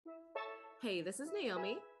Hey, this is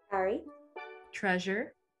Naomi. Ari.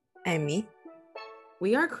 Treasure. Amy.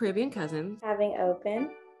 We are Caribbean cousins. Having open.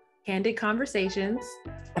 Candid conversations.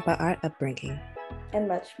 About our upbringing. And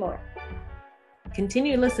much more.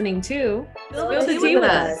 Continue listening to Spill the Tea with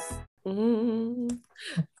us.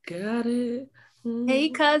 Got it. Hey,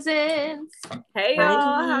 cousins. Hey,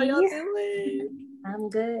 y'all. How y'all doing? I'm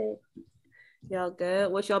good. Y'all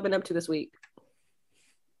good? What y'all been up to this week?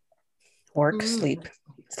 Work, sleep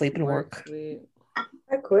and work. Sleep.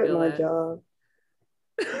 I quit my job.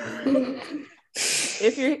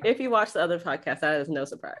 If you watch the other podcast, that is no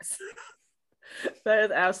surprise. That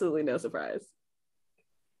is absolutely no surprise.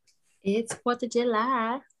 It's 4th of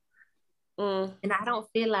July. And I don't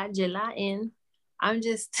feel like Julying. I'm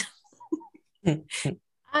just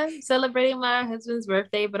I'm celebrating my husband's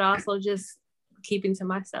birthday, but also just keeping to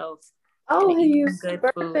myself. Oh, his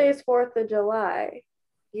birthday is 4th of July.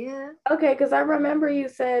 Yeah. Okay, because I remember you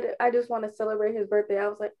said, I just want to celebrate his birthday. I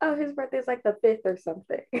was like, oh, his birthday is like the 5th or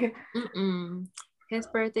something. His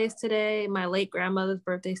birthday's today. My late grandmother's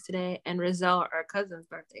birthday's today. And Rizal, our cousin's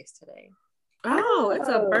birthday's today. Oh, it's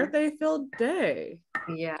a birthday-filled day.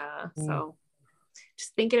 Yeah. So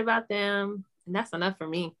just thinking about them. And that's enough for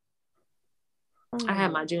me. I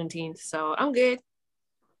had my Juneteenth, so I'm good.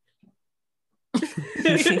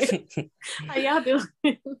 How y'all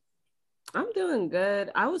doing? I'm doing good.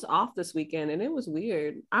 I was off this weekend and it was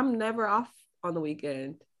weird. I'm never off on the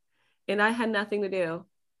weekend and I had nothing to do.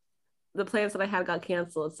 The plans that I had got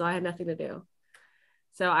canceled, so I had nothing to do.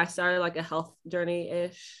 So I started like a health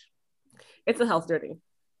journey-ish. It's a health journey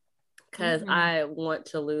because I want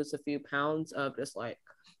to lose a few pounds of just like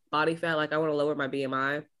body fat. Like I want to lower my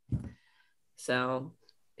BMI. So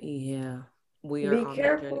yeah, we are on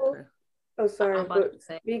that journey. Oh, sorry. But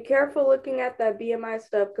be careful looking at that BMI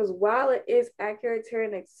stuff because while it is accurate to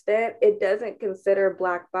an extent, it doesn't consider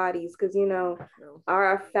Black bodies because, you know,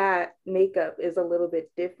 our fat makeup is a little bit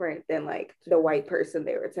different than like the white person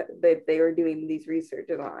they were doing these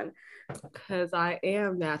researches on. Because I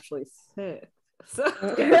am naturally sick. So.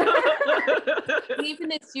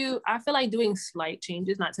 Even if I feel like doing slight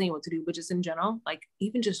changes, not telling you what to do, but just in general, like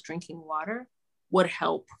even just drinking water would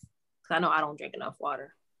help. Because I know I don't drink enough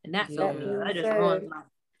water. And that felt me. I just ruined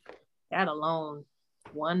that alone.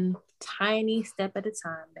 One tiny step at a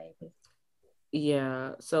time, baby.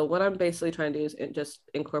 Yeah. So what I'm basically trying to do is just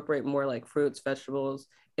incorporate more like fruits, vegetables,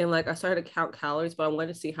 and like I started to count calories, but I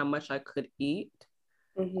wanted to see how much I could eat,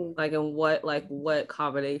 like and what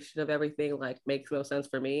combination of everything like makes most sense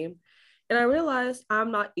for me. And I realized I'm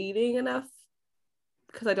not eating enough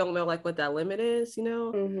because I don't know like what that limit is. You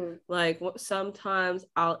know, like sometimes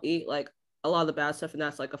I'll eat like a lot of the bad stuff, and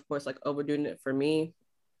that's like of course like overdoing it for me,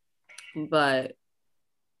 but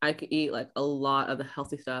I could eat like a lot of the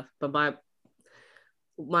healthy stuff. But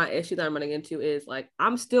my issue that I'm running into is like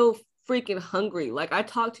I'm still freaking hungry. Like I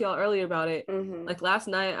talked to y'all earlier about it. Like last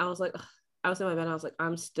night I was like, I was in my bed and I was like,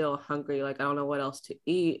 I'm still hungry. Like I don't know what else to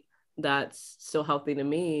eat that's still healthy to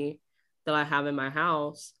me that I have in my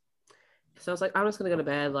house. So I was like, I'm just gonna go to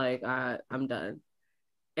bed. Like I'm done.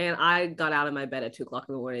 And I got out of my bed at 2:00 in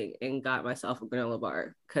the morning and got myself a granola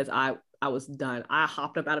bar because I was done. I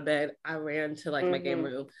hopped up out of bed. I ran to like my game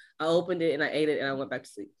room. I opened it and I ate it and I went back to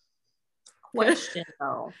sleep. Question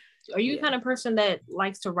though. Are you the kind of person that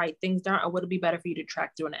likes to write things down, or would it be better for you to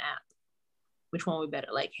track through an app? Which one would be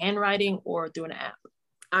better, like handwriting or through an app?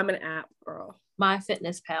 I'm an app girl.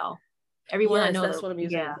 MyFitnessPal. Everyone I know that's what I'm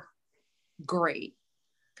using. Yeah. Great.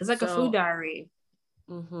 It's like a food diary.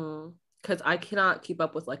 Because I cannot keep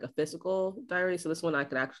up with like a physical diary. So this one I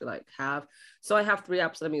could actually like have. So I have 3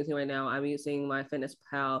 apps that I'm using right now. I'm using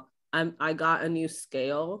MyFitnessPal. I got a new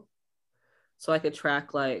scale so I could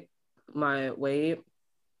track like my weight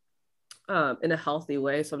in a healthy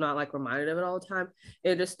way. So I'm not like reminded of it all the time.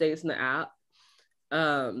 It just stays in the app.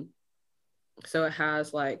 So it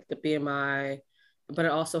has like the BMI, but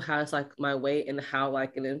it also has like my weight and how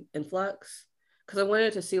like an influx. Because I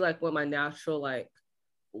wanted to see like what my natural like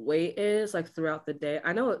weight is like throughout the day.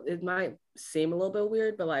 I know it might seem a little bit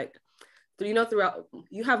weird, but like throughout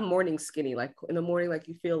you have morning skinny, like in the morning like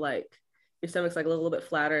you feel like your stomach's like a little bit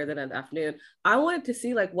flatter than in the afternoon. I wanted to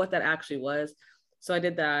see like what that actually was, so I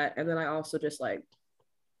did that. And then I also just like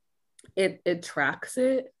it tracks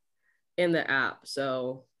it in the app,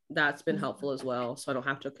 so that's been helpful as well, so I don't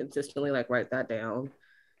have to consistently like write that down.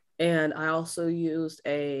 And I also used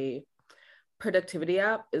a productivity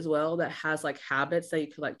app as well that has like habits that you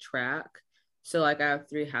could like track. So like I have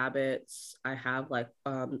 3 habits. I have like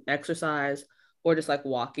exercise or just like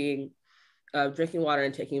walking, drinking water,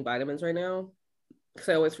 and taking vitamins right now because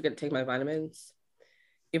I always forget to take my vitamins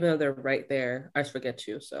even though they're right there. I just forget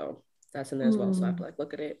to. So That's in there as well. So I have to like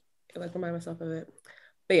look at it and like remind myself of it.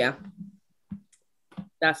 But yeah,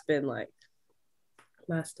 that's been like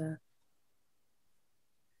my stuff.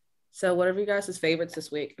 So what are you guys' favorites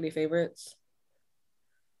this week? Any favorites?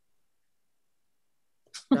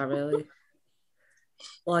 Not really.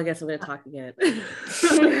 Well, I guess I'm gonna talk again.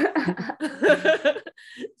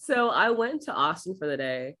 So I went to Austin for the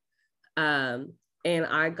day. And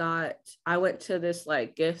I went to this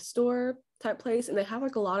like gift store type place, and they have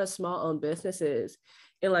like a lot of small owned businesses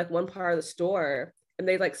in like one part of the store, and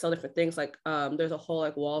they like sell different things. Like there's a whole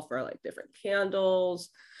like wall for like different candles,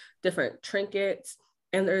 different trinkets,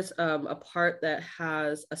 and there's a part that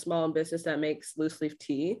has a small owned business that makes loose leaf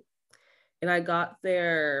tea. And I got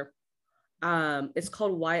their it's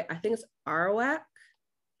called white, I think it's Arawak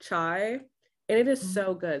chai, and it is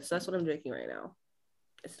so good. So that's what I'm drinking right now.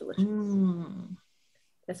 It's delicious.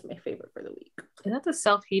 That's my favorite for the week. Is that the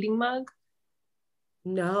self-heating mug?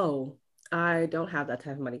 No, I don't have that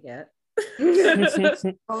type of money yet.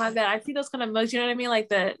 Oh my god, I see those kind of mugs. You know what I mean? Like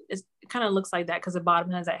it kind of looks like that because the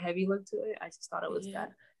bottom has that heavy look to it. I just thought it was that.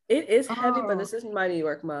 It is heavy, but this is my New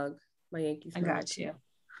York mug, my Yankees mug. I got you.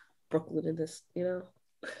 Brooklyn in this, you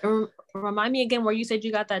know. Remind me again where you said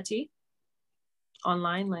you got that tea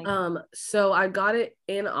online, like. So I got it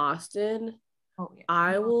in Austin. Oh yeah.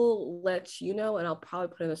 I will let you know, and I'll probably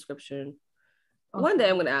put in the description. Okay. One day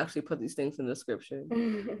I'm gonna actually put these things in the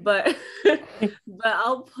description, but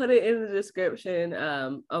I'll put it in the description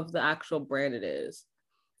of the actual brand it is.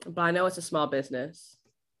 But I know it's a small business.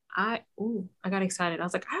 I got excited. I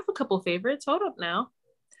was like, I have a couple favorites. Hold up now.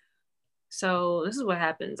 So this is what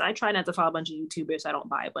happens. I try not to follow a bunch of YouTubers. I don't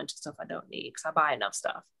buy a bunch of stuff I don't need because I buy enough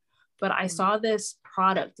stuff. But I saw this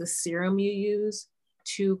product, the serum you use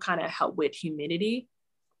to kind of help with humidity.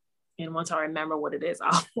 And once I remember what it is,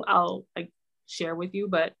 I'll like share with you.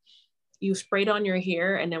 But you spray it on your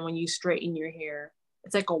hair, and then when you straighten your hair,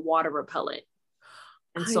 it's like a water repellent.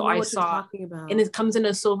 And so I saw, and it comes in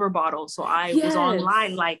a silver bottle. So I was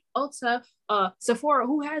online like Ulta, Sephora,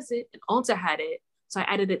 who has it? And Ulta had it. So I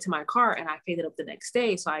added it to my cart and I picked it up the next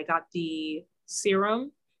day. So I got the serum,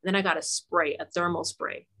 and then I got a spray, a thermal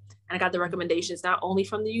spray. And I got the recommendations not only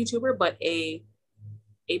from the YouTuber, but a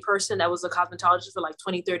person that was a cosmetologist for like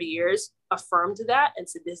 20, 30 years affirmed that and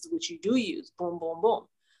said, this is what you do use. Boom, boom, boom.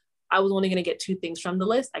 I was only going to get 2 things from the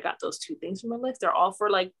list. I got those 2 things from the list. They're all for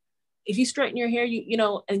like, if you straighten your hair, you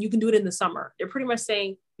know, and you can do it in the summer. They're pretty much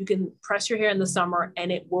saying you can press your hair in the summer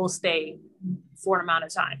and it will stay for an amount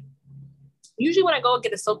of time. Usually when I go and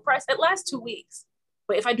get a silk press, it lasts 2 weeks.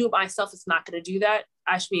 But if I do it myself, it's not going to do that.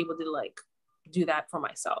 I should be able to like do that for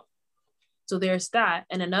myself. So there's that.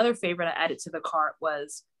 And another favorite I added to the cart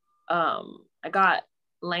was I got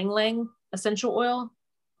Ylang essential oil,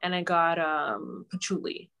 and I got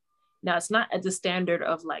Patchouli. Now it's not at the standard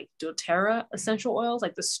of like doTERRA essential oils,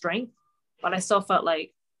 like the strength, but I still felt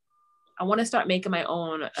like I want to start making my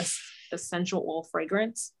own essential oil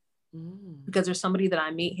fragrance. Because there's somebody that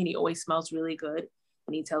I meet and he always smells really good,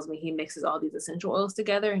 and he tells me he mixes all these essential oils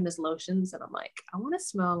together in his lotions, and I'm like, I want to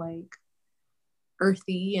smell like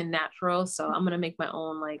earthy and natural, so I'm gonna make my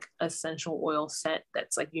own like essential oil scent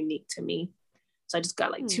that's like unique to me. So I just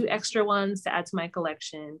got like 2 extra ones to add to my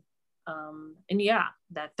collection, and yeah,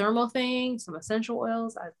 that thermal thing, some essential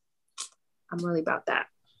oils. I'm really about that.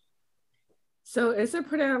 So is it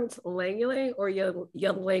pronounced Ylang or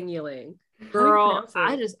Ylang? Girl,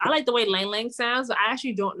 I like the way Ylang sounds, but I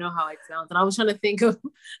actually don't know how it sounds. And I was trying to think of,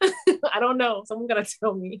 I don't know. Someone gotta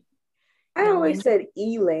tell me. I always said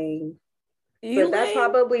Ylang, but that's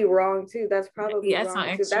probably wrong too. That's probably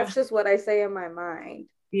wrong too. That's just what I say in my mind.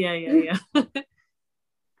 Yeah.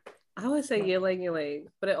 I always say Ylang,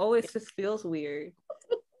 but it always just feels weird.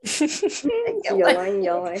 Ylang.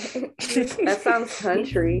 That sounds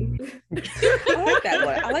country. I like that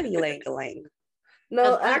one. I like Ylang.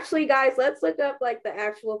 No, actually, guys, let's look up like the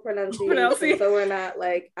actual pronunciation so we're not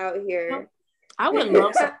like out here. I would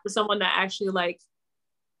love someone to actually like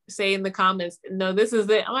say in the comments, no, this is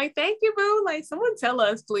it. I'm like, thank you, boo. Like, someone tell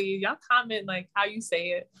us, please. Y'all comment like how you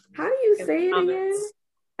say it. How do you say it again?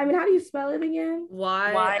 I mean, how do you spell it again?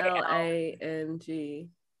 Ylang.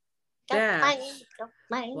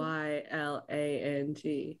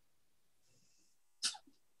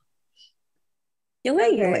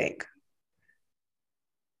 Ylang. Ylang.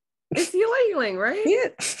 It's Ylang, right? Yeah.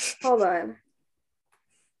 Hold on.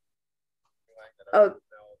 Oh.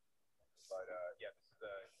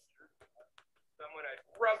 So I'm gonna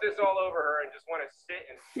rub this all over her and just want to sit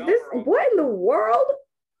and smell her. What in the world?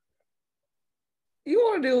 You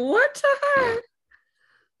want to do what to her?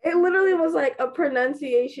 It literally was like a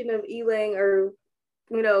pronunciation of Ylang or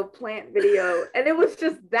plant video, and it was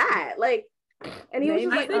just that, like, and he was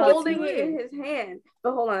just like holding it in his hand.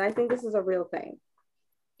 But hold on, I think this is a real thing.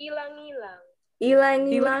 Ylang ylang.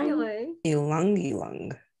 Ylang.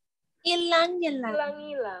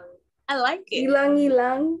 I like it.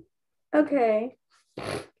 Ylang. Okay.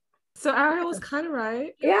 So Ariel was kind of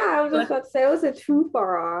right. Yeah, I was just about to say it wasn't too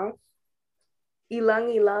far off. Ylang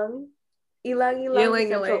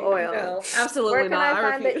essential oil. No, absolutely Where can not. I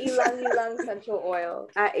find the Ylang essential oil?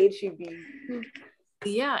 At HEB.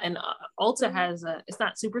 Yeah, and Ulta has it's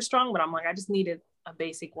not super strong, but I'm like, I just needed a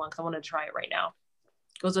basic one because I want to try it right now.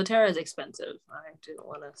 Because doTERRA is expensive. I didn't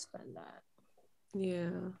want to spend that.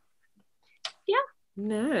 Yeah. Yeah.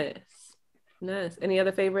 Nice. Any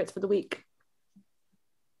other favorites for the week?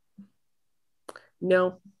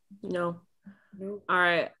 No. All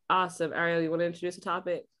right. Awesome. Ariel, you want to introduce a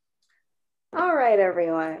topic? All right,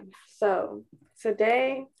 everyone. So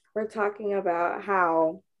today we're talking about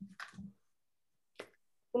how,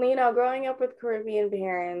 growing up with Caribbean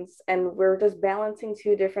parents, and we're just balancing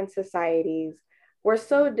two different societies. We're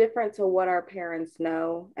so different to what our parents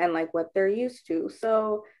know and like what they're used to.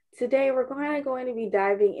 So today we're going to be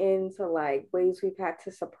diving into like ways we've had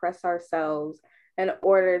to suppress ourselves in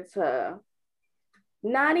order to,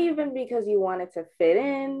 not even because you wanted to fit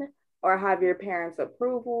in or have your parents'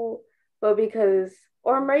 approval, but because,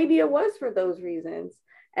 or maybe it was for those reasons.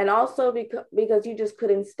 And also because you just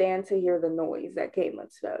couldn't stand to hear the noise that came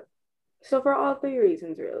with stuff. So for all three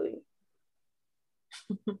reasons, really.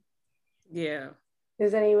 Yeah.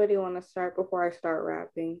 Does anybody want to start before I start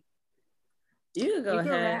rapping? You can go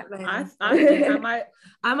ahead. I think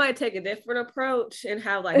I might take a different approach and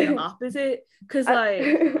have like the opposite. Cause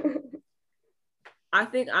like I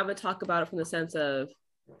think I would talk about it from the sense of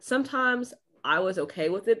sometimes I was okay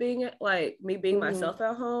with it being like me being myself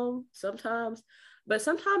at home sometimes, but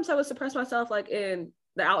sometimes I would suppress myself like in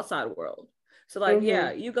the outside world. So like,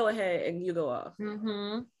 yeah, you go ahead and you go off.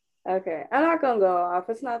 Okay, I'm not gonna go off.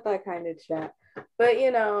 It's not that kind of chat. But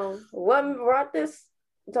what brought this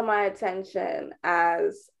to my attention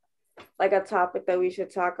as like a topic that we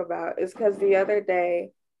should talk about is because the other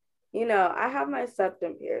day, I have my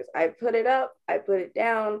septum pierced. I put it up, I put it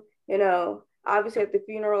down, obviously at the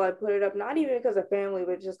funeral, I put it up, not even because of family,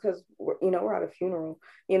 but just because we're at a funeral,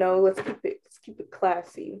 let's keep it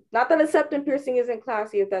classy. Not that a septum piercing isn't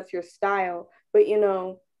classy if that's your style, but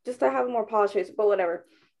just to have a more polished face, but whatever.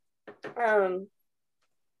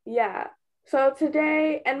 Yeah. So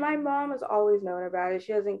today, and my mom has always known about it.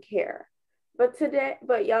 She doesn't care. But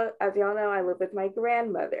y'all, as y'all know, I live with my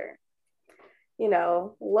grandmother.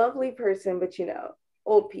 Lovely person, but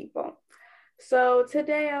old people. So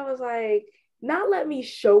today I was like, not let me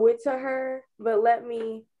show it to her, but let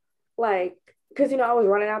me like, because I was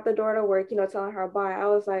running out the door to work, telling her bye. I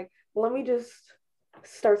was like, let me just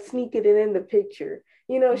start sneaking it in the picture.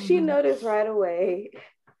 She noticed right away.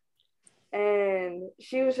 And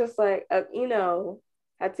she was just like, had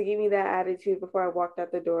to give me that attitude before I walked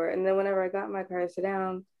out the door. And then whenever I got in my car to sit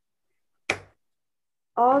down,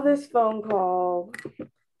 all this phone call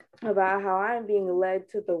about how I'm being led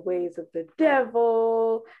to the ways of the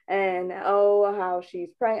devil and how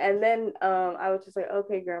she's praying. And then I was just like,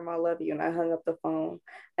 okay, grandma, I love you. And I hung up the phone.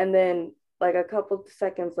 And then like a couple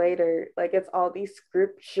seconds later, like it's all these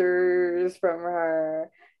scriptures from her.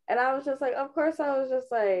 And I was just like, of course, I was just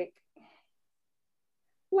like,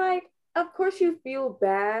 of course you feel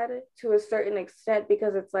bad to a certain extent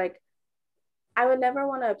because it's like, I would never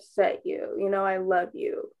want to upset you. I love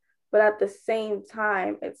you. But at the same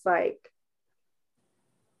time, it's like,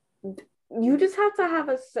 you just have to have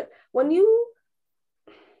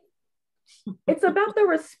it's about the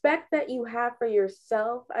respect that you have for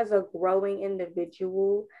yourself as a growing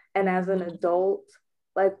individual and as an adult.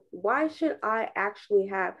 Like, why should I actually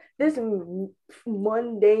have this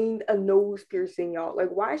mundane nose piercing, y'all? Like,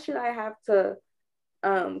 why should I have to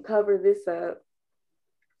cover this up?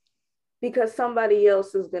 Because somebody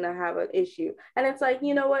else is going to have an issue. And it's like,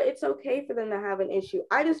 you know what? It's okay for them to have an issue.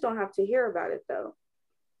 I just don't have to hear about it, though.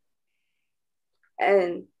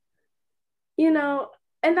 And,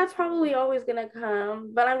 and that's probably always going to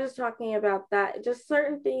come. But I'm just talking about that. Just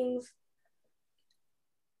certain things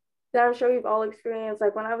that I'm sure we've all experienced.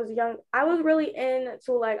 Like when I was young, I was really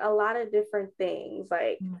into like a lot of different things.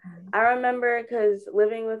 Like I remember because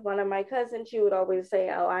living with one of my cousins, she would always say,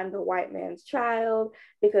 oh, I'm the white man's child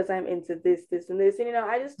because I'm into this, this, and this. And,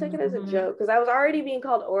 I just took it as a joke because I was already being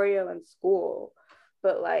called Oreo in school.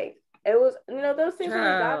 But like, it was, those things really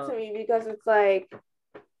got to me because it's like,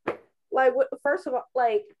 first of all,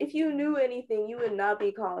 like if you knew anything, you would not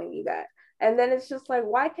be calling me that. And then it's just like,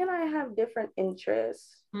 why can't I have different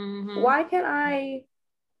interests? Why can't I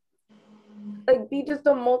like be just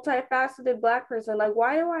a multifaceted Black person? Like,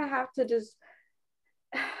 why do I have to just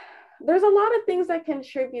there's a lot of things that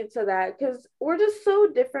contribute to that because we're just so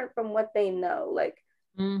different from what they know. Like,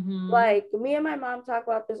 like me and my mom talk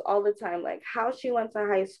about this all the time, like how she went to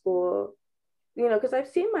high school, you know, because I've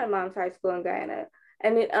seen my mom's high school in Guyana,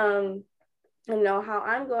 and it you know, how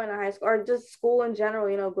I'm going to high school or just school in general,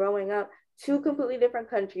 you know, growing up, two completely different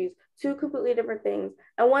countries, two completely different things.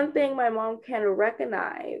 And one thing my mom can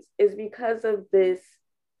recognize is because of this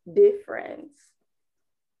difference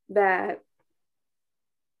that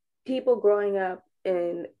people growing up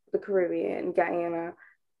in the Caribbean, Guyana,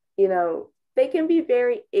 you know, they can be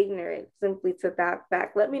very ignorant simply to that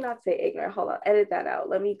fact. Let me not say ignorant. Hold on, edit that out.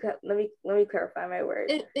 Let me clarify my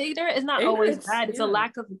words. Ignorant is not always bad. It's a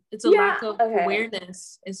lack of lack of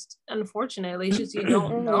awareness. It's unfortunately it's just you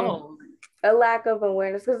don't know. A lack of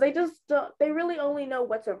awareness because they just don't. They really only know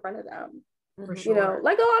what's in front of them. For sure. You know,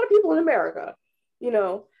 like a lot of people in America. You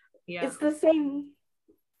know, it's the same,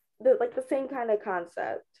 the same kind of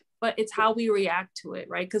concept. But it's how we react to it,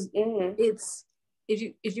 right? Because it's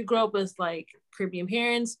if you grow up with like Caribbean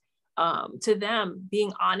parents, to them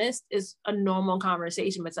being honest is a normal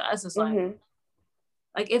conversation, but to us it's like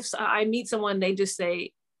if I meet someone, they just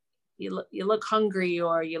say you look hungry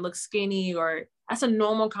or you look skinny, or that's a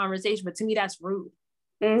normal conversation, but to me that's rude.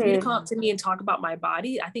 For you to come up to me and talk about my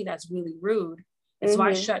body, I think that's really rude, and so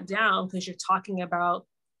I shut down because you're talking about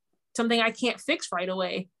something I can't fix right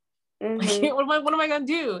away. What am I gonna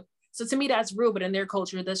do? So to me, that's rude, but in their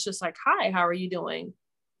culture, that's just like, hi, how are you doing?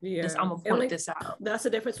 Yeah. I'm gonna point this out. That's the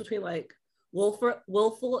difference between like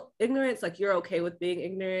willful ignorance, like you're okay with being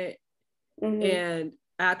ignorant, and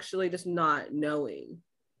actually just not knowing.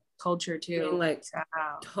 Culture too. Being like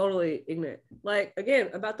totally ignorant. Like,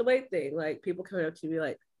 again, about the weight thing, like people coming up to me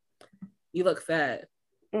like, you look fat.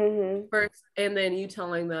 First, and then you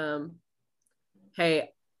telling them,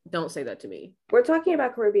 hey, don't say that to me. We're talking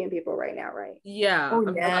about Caribbean people right now, right? Yeah. I'm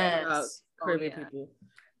talking about Caribbean people.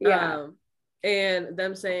 Yeah. And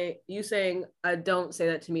them saying, I don't say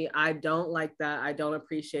that to me. I don't like that. I don't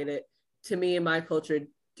appreciate it. To me, in my culture,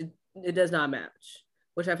 it does not match,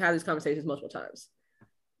 which I've had these conversations multiple times.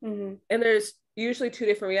 And there's usually two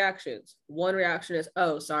different reactions. One reaction is,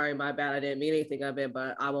 oh, sorry, my bad. I didn't mean anything of it,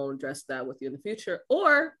 but I won't address that with you in the future.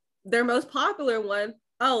 Or their most popular one,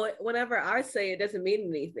 oh, whenever I say it doesn't mean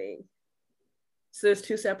anything. So there's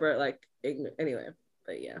two separate, like, anyway,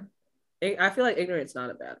 but yeah. I feel like ignorance is not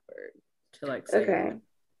a bad word to like say. Okay.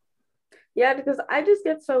 Yeah, because I just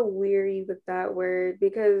get so weary with that word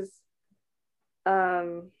because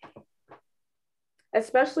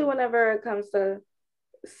especially whenever it comes to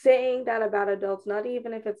saying that about adults, not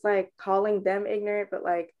even if it's like calling them ignorant, but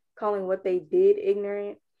like calling what they did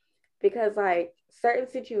ignorant. Because like certain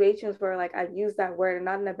situations where like I use that word and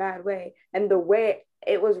not in a bad way, and the way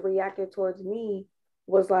it was reacted towards me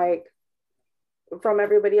was like from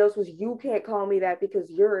everybody else was, you can't call me that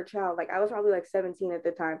because you're a child. Like I was probably like 17 at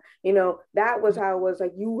the time, you know, that was how it was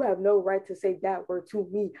like, you have no right to say that word to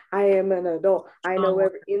me. I am an adult. I know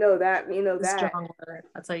that. Strong word.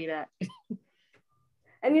 I'll tell you that.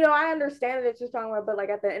 And you know, I understand that it's a strong word, but like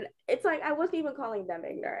at the end, it's like I wasn't even calling them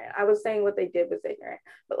ignorant. I was saying what they did was ignorant.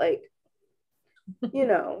 But like, you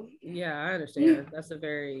know. Yeah, I understand. That's a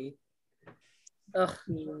very I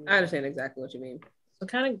understand exactly what you mean. So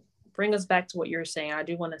kind of bring us back to what you're saying. I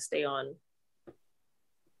do want to stay on.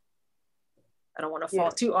 I don't want to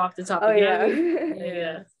fall too off the topic. Oh, yeah.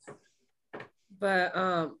 Yeah. But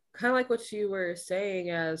kind of like what you were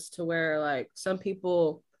saying, as to where like some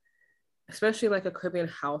people, especially like a Caribbean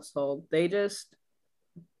household, they just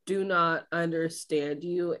do not understand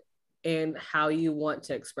you and how you want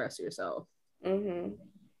to express yourself.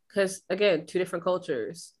 Because again, two different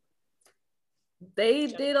cultures. They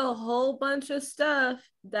did a whole bunch of stuff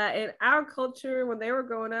that in our culture, when they were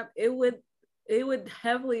growing up, it would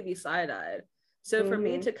heavily be side-eyed. So for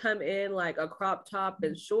me to come in like a crop top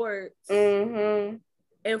and shorts, and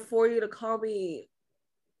for you to call me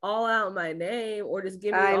all out my name or just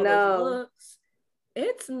give me all those looks,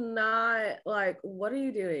 it's not like, what are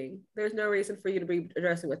you doing? There's no reason for you to be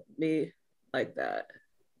addressing with me like that.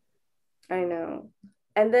 I know.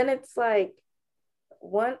 And then it's like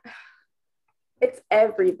it's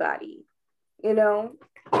everybody, you know.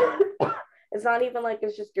 It's not even like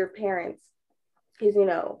it's just your parents, because you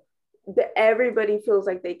know, everybody feels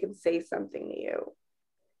like they can say something to you,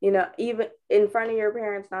 you know, even in front of your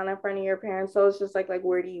parents, not in front of your parents. So it's just like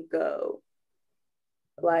where do you go?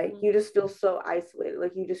 Like you just feel so isolated,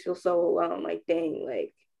 like you just feel so alone, like dang,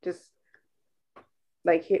 like just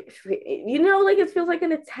like, you know, like it feels like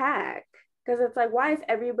an attack, because it's like, why is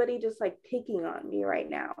everybody just like picking on me right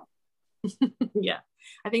now? Yeah.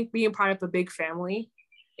 I think being part of a big family,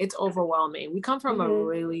 it's overwhelming. We come from a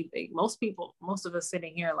really big, most of us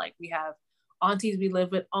sitting here, like we have aunties we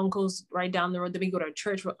live with, uncles right down the road, then we go to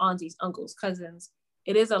church with aunties, uncles, cousins.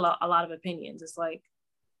 It is a lot of opinions. It's like,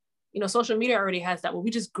 you know, social media already has that, but we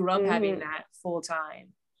just grew up having that full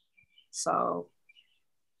time. So,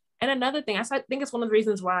 and another thing, I think it's one of the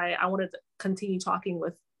reasons why I wanted to continue talking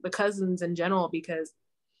with the cousins in general, because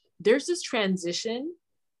there's this transition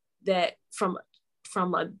that from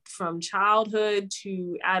childhood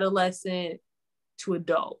to adolescent to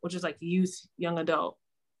adult, which is like youth, young adult,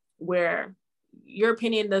 where your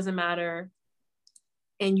opinion doesn't matter,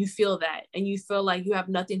 and you feel that, and you feel like you have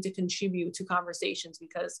nothing to contribute to conversations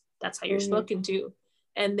because that's how you're spoken to.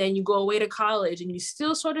 And then you go away to college and you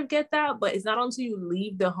still sort of get that, but it's not until you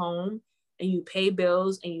leave the home and you pay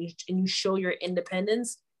bills and you show your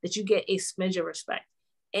independence that you get a smidge of respect.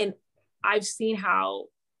 And I've seen how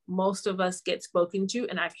most of us get spoken to,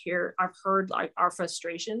 and I've heard like our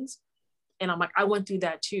frustrations, and I'm like, I went through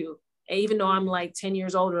that too. And even though I'm like 10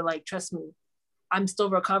 years older, like, trust me, I'm still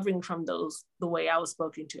recovering from those, the way I was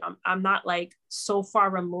spoken to. I'm not like so far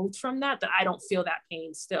removed from that I don't feel that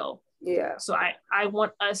pain still. Yeah. So I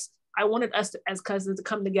wanted us to, as cousins, to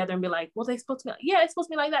come together and be like, well, they spoke to me. Yeah, it's supposed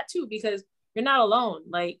to be like that too, because you're not alone.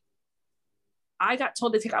 Like, I got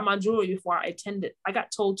told to take out my jewelry before I attended. I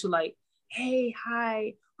got told to like, hey,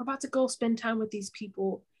 hi, we're about to go spend time with these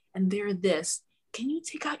people and they're this. Can you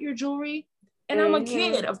take out your jewelry? And I'm a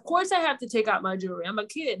kid. Of course I have to take out my jewelry. I'm a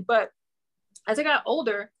kid. But as I got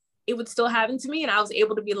older, it would still happen to me. And I was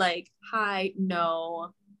able to be like, hi,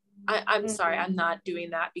 no, I'm sorry, I'm not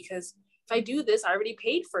doing that, because if I do this, I already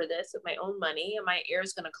paid for this with my own money and my ear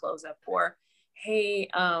is going to close up. Or, hey,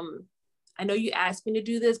 I know you asked me to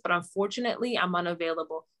do this, but unfortunately I'm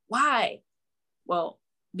unavailable. Why? Well,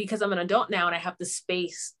 because I'm an adult now and I have the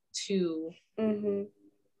space to, I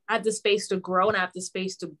have the space to grow, and I have the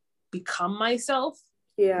space to become myself.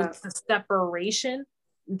 Yeah. With the separation,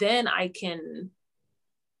 then I can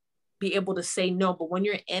be able to say no. But when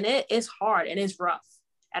you're in it, it's hard and it's rough.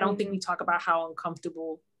 I don't think we talk about how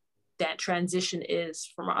uncomfortable that transition is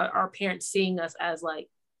from our parents seeing us as like,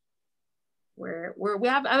 I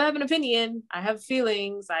have an opinion, I have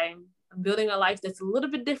feelings, I'm building a life that's a little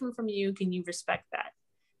bit different from you. Can you respect that?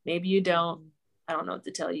 Maybe you don't. I don't know what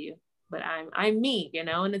to tell you, but I'm me, you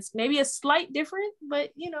know, and it's maybe a slight different,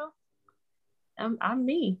 but you know, I'm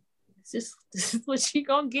me. It's just, this is what you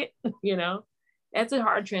gonna get, you know. That's a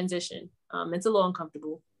hard transition. It's a little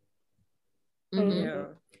uncomfortable.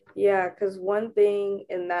 Yeah, because one thing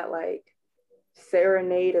in that like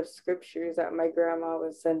serenade of scriptures that my grandma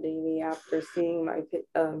was sending me after seeing my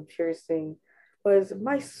piercing was,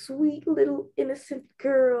 my sweet little innocent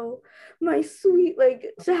girl, my sweet, like,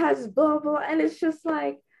 she has blah blah. And it's just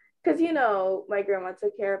like, because you know, my grandma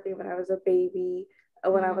took care of me when I was a baby,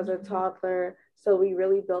 when I was a toddler, so we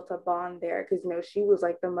really built a bond there, because you know, she was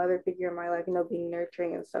like the mother figure in my life, you know, being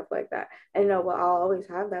nurturing and stuff like that. And you know, well, I'll always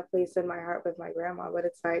have that place in my heart with my grandma. But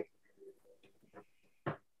it's like,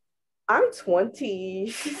 I'm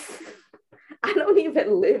 20. I don't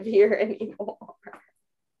even live here anymore.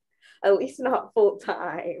 At least not full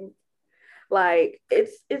time. Like,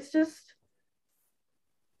 it's just,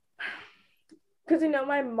 because you know,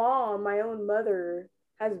 my mom, my own mother,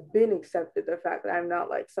 has been accepted the fact that I'm not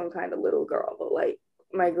like some kind of little girl. But like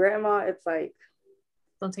my grandma, it's like,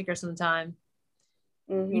 don't take her some time.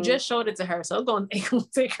 You just showed it to her, so go and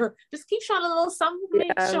take her. Just keep showing a little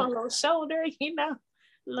something, showing a little shoulder, you know.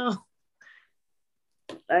 No.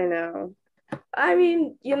 I know. I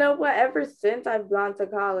mean, you know what? Ever since I've gone to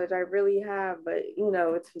college, I really have, but you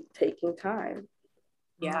know, it's taking time.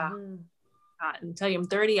 Yeah. I can tell you, I'm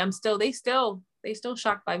 30. They still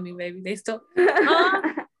shocked by me, baby. They still,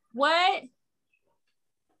 what?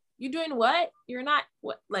 You doing what? You're not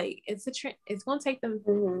what? Like, it's gonna take them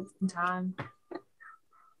some time.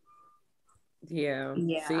 Yeah.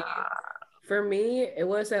 Yeah. See, for me, it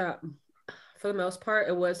wasn't, for the most part,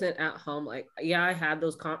 it wasn't at home. Like, yeah, I had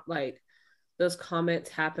those comments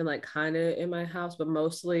happen like kind of in my house, but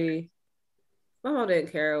mostly my mom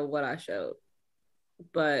didn't care what I showed.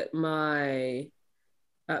 But my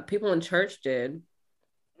people in church did.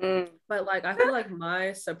 But like, I feel like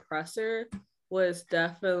my suppressor was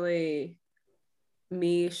definitely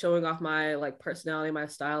me showing off my like personality, my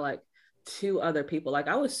style, like to other people. Like,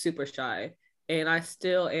 I was super shy, and I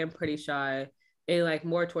still am pretty shy, and like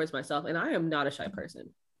more towards myself. And I am not a shy person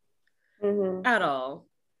at all.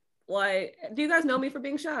 Like, do you guys know me for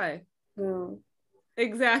being shy? No.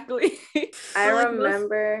 Exactly. I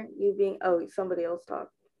remember you being, somebody else talk.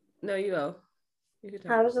 No, you go.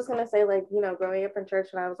 I was just gonna say, like, you know, growing up in church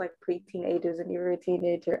when I was like pre-teenagers and you were a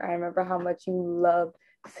teenager, I remember how much you loved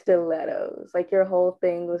stilettos. Like your whole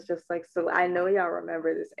thing was just like, so I know y'all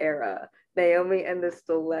remember this era, Naomi and the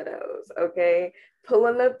stilettos, okay?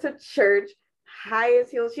 Pulling up to church,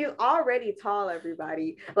 highest heels. She's already tall,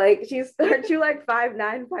 everybody. Like aren't you like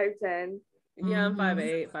 5'9", 5'10"? Yeah, I'm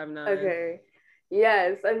 5'8", 5'9". Okay.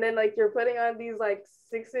 Yes. And then like you're putting on these like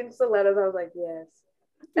 6-inch stilettos. I was like, yes.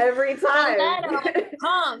 Every time. Stiletto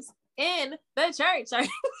comes in the church.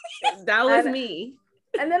 That was me.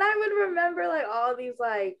 And then I would remember like all these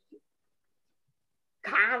like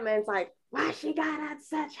comments like, why she got on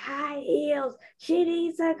such high heels? She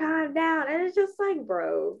needs to calm down. And it's just like,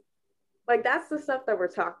 bro, like that's the stuff that we're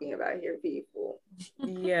talking about here, people.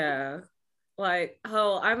 Yeah. Like,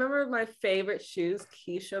 oh, I remember my favorite shoes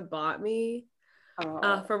Keisha bought me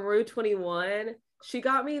from Rue 21. She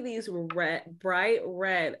got me these bright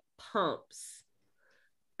red pumps.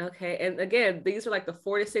 Okay. And again, these are like the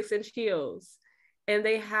 4 to 6 inch heels. And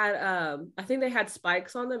they had, I think they had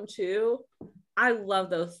spikes on them too. I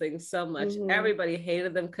love those things so much. Mm-hmm. Everybody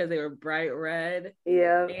hated them because they were bright red.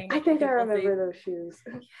 Yeah. I think I remember those shoes.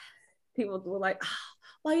 People were like, oh,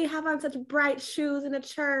 why you have on such bright shoes in a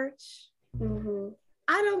church? Mm-hmm.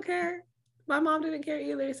 I don't care. My mom didn't care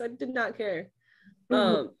either, so I did not care.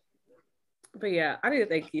 Mm-hmm. But yeah, I need to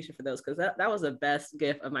thank Keisha for those because that was the best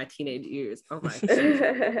gift of my teenage years. Oh my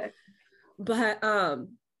goodness. But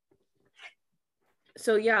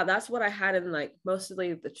so yeah, that's what I had in like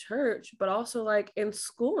mostly the church, but also like in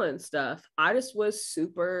school and stuff. I just was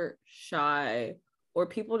super shy, or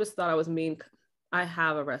people just thought I was mean. I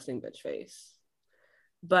have a resting bitch face,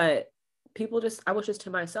 but I was just to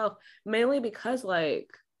myself, mainly because like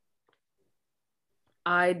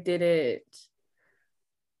I didn't.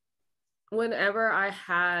 Whenever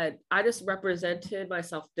I just represented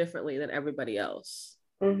myself differently than everybody else.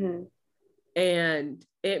 Mm-hmm. And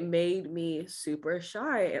it made me super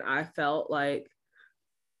shy. And I felt like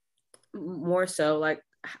more so like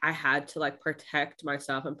I had to like protect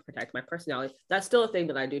myself and protect my personality. That's still a thing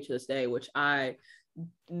that I do to this day, which I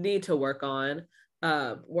need to work on,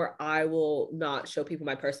 where I will not show people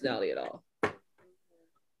my personality at all.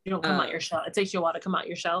 You don't come out your shell. It takes you a while to come out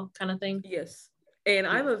your shell kind of thing. Yes. And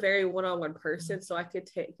I'm a very one-on-one person, so I could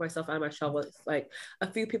take myself out of my shell with like a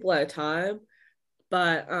few people at a time.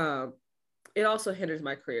 But it also hinders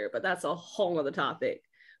my career, but that's a whole other topic.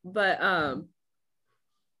 But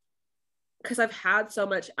because I've had so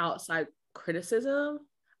much outside criticism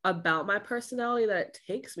about my personality that it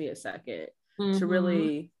takes me a second to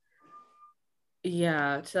really,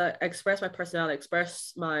 to express my personality,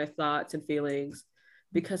 express my thoughts and feelings,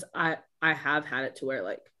 because I have had it to where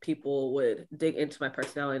like people would dig into my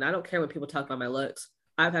personality, and I don't care when people talk about my looks.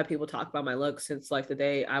 I've had people talk about my looks since like the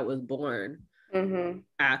day I was born,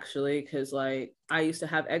 actually, because like I used to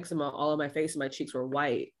have eczema all on my face and my cheeks were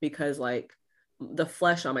white because like the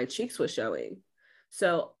flesh on my cheeks was showing.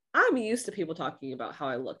 So I'm used to people talking about how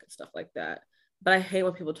I look and stuff like that, but I hate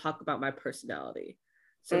when people talk about my personality.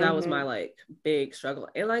 So that was my like big struggle,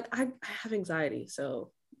 and like I have anxiety,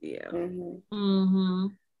 so yeah.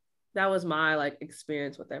 That was my like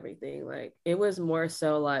experience with everything. Like it was more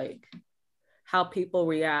so like how people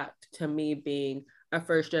react to me being a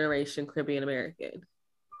first generation Caribbean American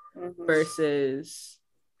versus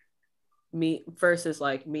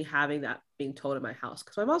like me having that being told in my house,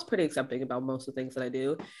 because my mom's pretty accepting about most of the things that I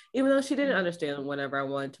do, even though she didn't understand whenever I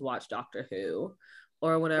wanted to watch Doctor Who,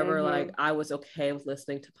 or whenever like I was okay with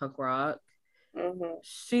listening to punk rock.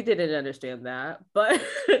 She didn't understand that, but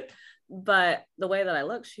but the way that I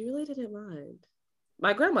look, she really didn't mind.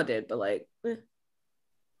 My grandma did, but like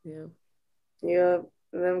yeah,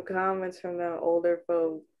 them comments from the older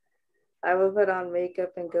folks. I would put on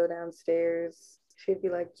makeup and go downstairs. She'd be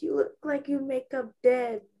like, you look like you makeup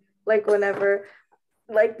dead, like whenever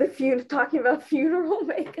like talking about funeral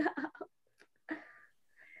makeup.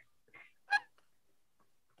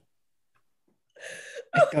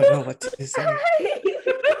 I don't know what to say.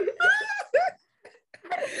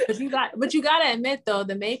 But you gotta admit though,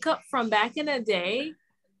 the makeup from back in the day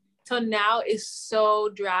till now is so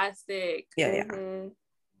drastic. Yeah.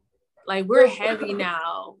 Like we're heavy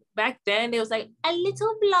now. Back then it was like a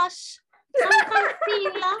little blush, some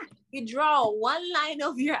concealer. You draw one line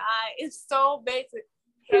over your eye. It's so basic.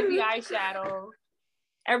 Heavy eyeshadow.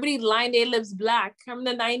 Everybody lined their lips black.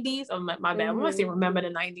 Remember the 90s? Oh my bad. What am I saying? Remember the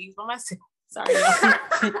 90s? What am I saying? Sorry,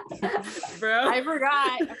 bro. I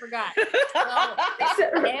forgot.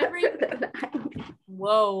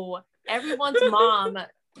 Everyone's mom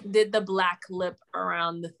did the black lip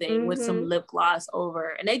around the thing with some lip gloss over,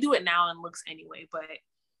 and they do it now in looks anyway. But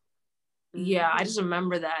Yeah, I just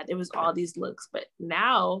remember that it was all these looks, but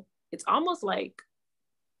now it's almost like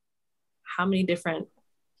how many different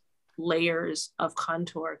layers of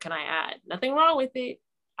contour can I add? Nothing wrong with it.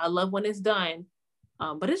 I love when it's done,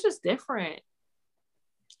 but it's just different.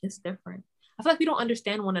 It's different. I feel like we don't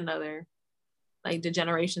understand one another. Like the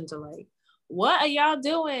generations are like, what are y'all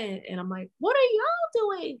doing? And I'm like, what are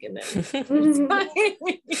y'all doing? And then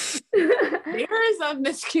there is a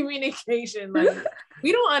miscommunication. Like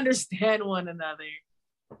we don't understand one another.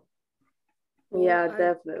 Yeah,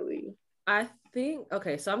 definitely. I think,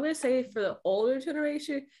 okay, so I'm going to say for the older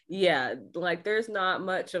generation, yeah, like there's not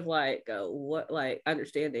much of like what like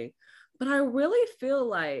understanding, but I really feel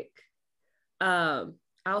like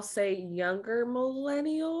I'll say younger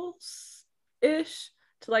millennials ish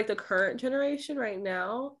to like the current generation right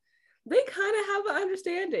now, they kind of have an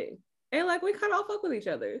understanding, and like we kind of all fuck with each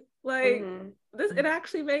other. Like this, it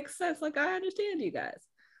actually makes sense. Like I understand you guys.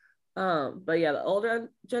 But yeah, the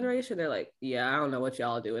older generation, they're like, yeah, I don't know what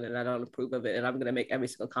y'all are doing, and I don't approve of it, and I'm gonna make every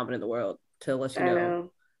single comment in the world to let you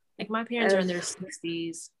know. Like my parents are in their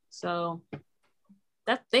 60s, so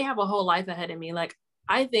that they have a whole life ahead of me. Like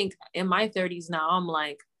I think in my 30s now, I'm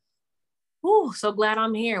like, "Ooh, so glad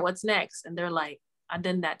I'm here. What's next?" And they're like, "I've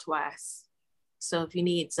done that twice, so if you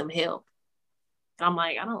need some help," I'm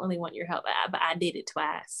like, "I don't really want your help, but I did it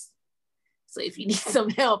twice. So if you need some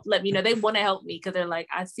help, let me know." They want to help me because they're like,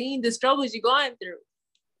 "I've seen the struggles you're going through."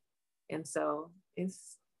 And so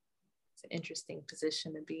it's an interesting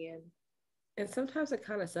position to be in. And sometimes it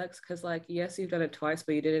kind of sucks because like, yes, you've done it twice,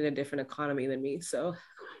 but you did it in a different economy than me. So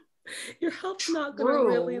your help's not going to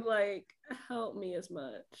really like help me as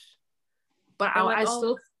much. But I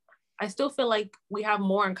still feel like we have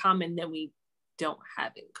more in common than we don't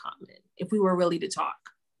have in common if we were really to talk.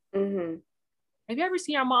 Have you ever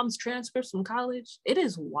seen our mom's transcripts from college? It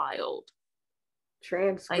is wild.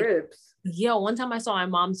 Transcripts? Like, yeah, one time I saw my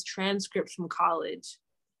mom's transcripts from college,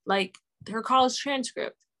 like her college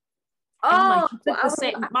transcript. Oh,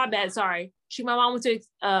 my bad. Sorry. My mom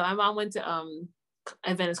went to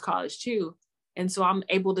Adventist college too, and so I'm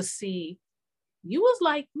able to see you was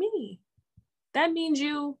like me. That means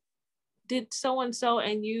you did so and so,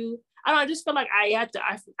 and you. I don't know, I just feel like I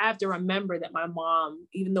have to remember that my mom,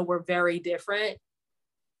 even though we're very different,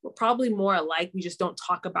 we're probably more alike. We just don't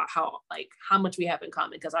talk about how much we have in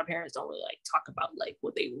common because our parents don't really like talk about like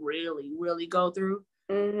what they really, really go through.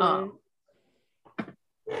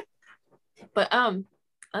 But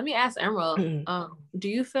let me ask Emerald, do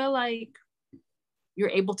you feel like you're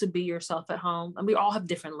able to be yourself at home? And we all have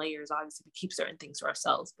different layers, obviously. We keep certain things to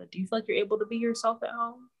ourselves, but do you feel like you're able to be yourself at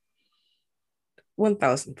home?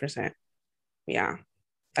 1000%. Yeah.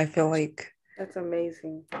 I feel like that's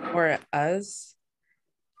amazing. For us,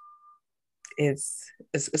 it's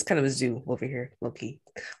kind of a zoo over here, low-key.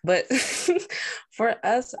 But for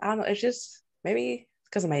us, I don't know, it's just maybe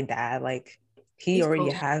because of my dad, like he's already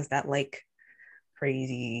cool. Has that like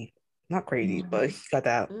crazy, not crazy, but he's got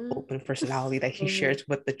that open personality that he shares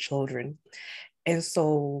with the children. And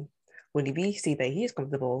so when we see that he's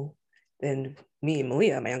comfortable, then me and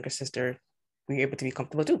Malia, my younger sister, we're able to be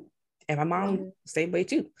comfortable too. And my mom, same way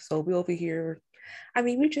too. So we over here, I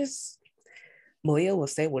mean, Malia will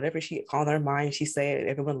say whatever she on her mind. She say it,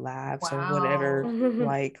 everyone laughs or whatever.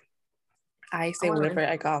 Like I say whatever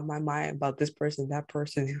I got on my mind about this person, that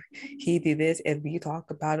person, he did this, and we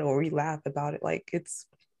talk about it or we laugh about it. Like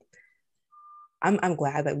I'm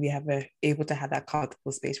glad that we have able to have that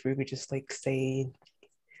comfortable space where we just like say,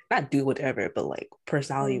 not do whatever, but like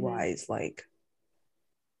personality wise, like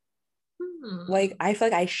I feel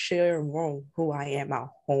like I share more who I am at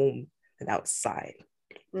home than outside.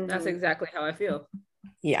 That's exactly how I feel.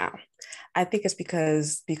 Yeah, I think it's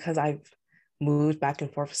because I've moved back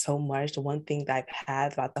and forth so much. The one thing that I've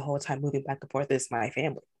had throughout the whole time moving back and forth is my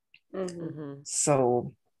family.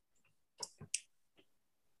 So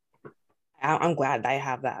I'm glad that I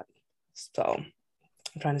have that. So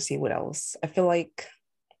I'm trying to see what else. I feel like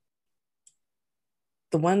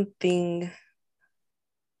the one thing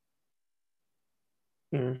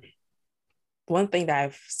that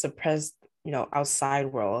I've suppressed, outside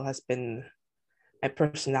world has been my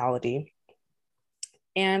personality.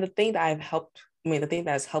 And the thing that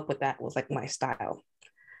has helped with that was like my style.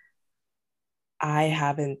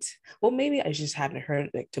 Maybe I just haven't heard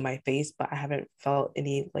it like to my face, but I haven't felt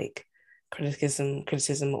any like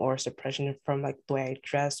criticism or suppression from like the way I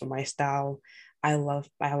dress or my style. I love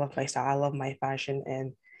my style. I love my fashion.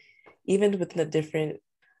 And even within the different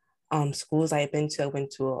schools I've been to, I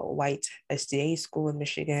went to a white SDA school in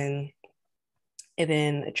Michigan, and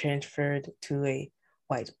then I transferred to a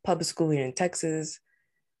white public school here in Texas.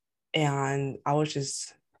 And I was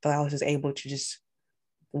just I was just able to just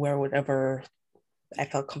wear whatever I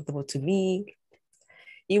felt comfortable to me,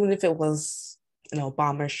 even if it was,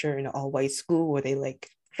 bomber shirt in an all white school where they like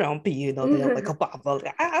Trump, they have like a bobble.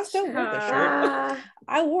 I still wore the shirt.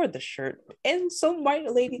 I wore the shirt, and some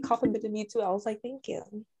white lady complimented me too. I was like, thank you.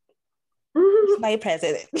 My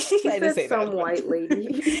president. I didn't say some white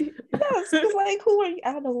lady. Yes, it's like, who are you?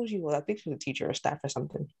 I don't know who she was. I think she was a teacher or staff or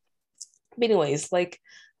something. But anyways, like,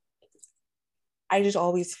 I just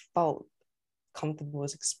always felt comfortable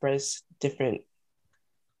to express different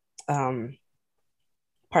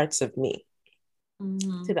parts of me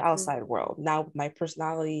to the outside world. Now, my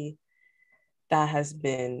personality, that has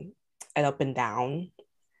been an up and down,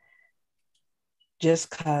 just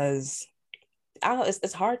because I don't know,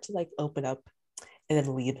 it's hard to like open up and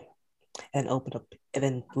then leave and open up and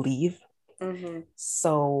then leave.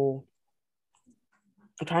 So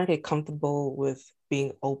I'm trying to get comfortable with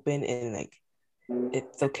being open, and like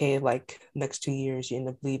it's okay, like next 2 years you end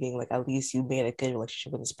up leaving, like at least you made a good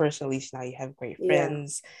relationship with this person, at least now you have great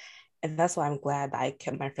friends. And that's why I'm glad that I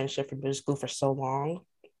kept my friendship from middle school for so long.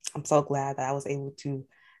 I'm so glad that I was able to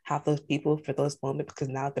have those people for those moments, because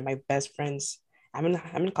now they're my best friends. I'm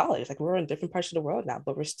in college, like we're in different parts of the world now,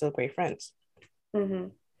 but we're still great friends.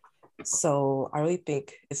 So I really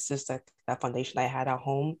think it's just like that foundation I had at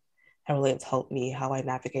home that really has helped me how I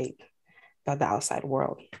navigate the outside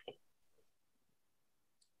world.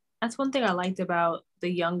 That's one thing I liked about the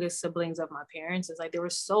youngest siblings of my parents, is like they were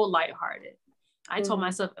so lighthearted. I told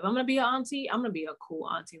myself, if I'm gonna be an auntie, I'm gonna be a cool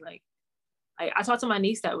auntie. Like I talked to my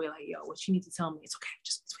niece that way, like, yo, what you need to tell me, it's okay,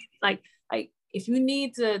 just between me. Like if you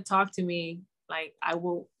need to talk to me, like I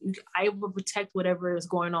will protect whatever is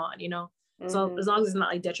going on, So as long as it's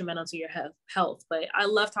not like detrimental to your health. But I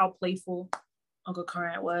loved how playful Uncle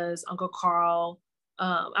Current was, Uncle Carl.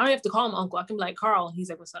 I don't have to call him Uncle. I can be like, Carl. And he's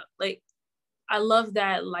like, what's up? Like, I love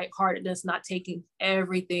that lightheartedness, not taking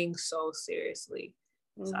everything so seriously.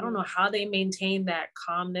 So I don't know how they maintain that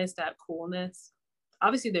calmness, that coolness.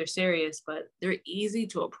 Obviously they're serious, but they're easy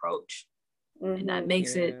to approach. And that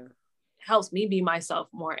makes helps me be myself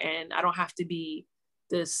more. And I don't have to be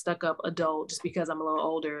this stuck up adult just because I'm a little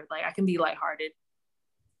older. Like I can be lighthearted.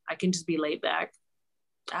 I can just be laid back.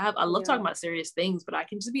 I love talking about serious things, but I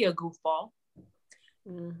can just be a goofball.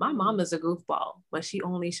 My mom is a goofball, but she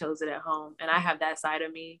only shows it at home. And I have that side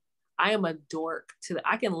of me. I am a dork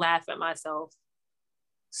I can laugh at myself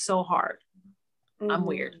so hard. I'm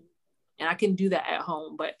weird. And I can do that at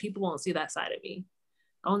home, but people won't see that side of me.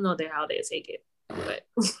 I don't know how they take it, but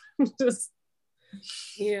just.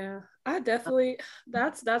 Yeah, I definitely,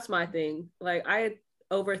 that's my thing. Like I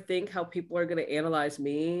overthink how people are going to analyze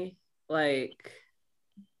me. Like,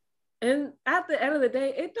 and at the end of the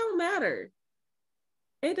day, it don't matter.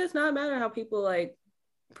 It does not matter how people like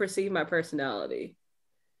perceive my personality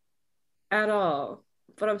at all.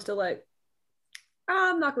 But I'm still like,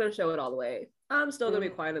 I'm not going to show it all the way. I'm still going to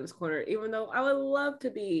be quiet in this corner, even though I would love to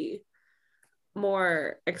be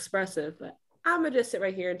more expressive. But I'm going to just sit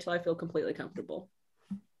right here until I feel completely comfortable.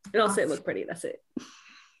 And I'll sit and look pretty. That's it.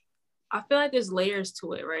 I feel like there's layers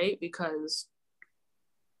to it, right? Because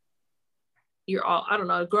you're all, I don't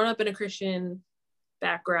know, growing up in a Christian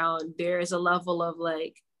background, there is a level of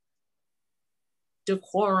like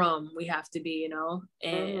decorum we have to be,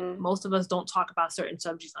 and most of us don't talk about certain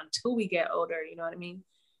subjects until we get older, you know what I mean?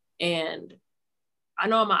 And I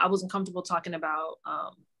know I wasn't comfortable talking about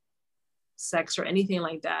sex or anything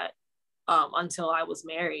like that until I was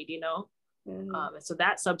married, and so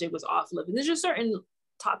that subject was off limit. There's just certain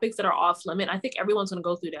topics that are off limit. I think everyone's going to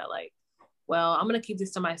go through that, like, well, I'm going to keep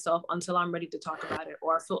this to myself until I'm ready to talk about it,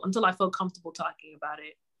 or until I feel comfortable talking about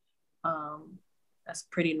it. That's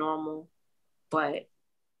pretty normal, but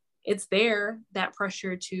it's there, that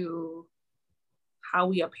pressure to how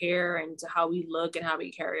we appear and to how we look and how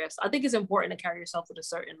we carry us. I think it's important to carry yourself with a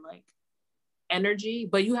certain like energy,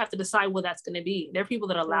 but you have to decide what that's going to be. There are people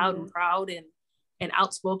that are loud and proud and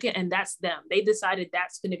outspoken, and that's them. They decided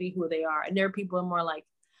that's going to be who they are. And there are people who are more like,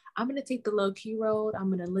 I'm going to take the low key road. I'm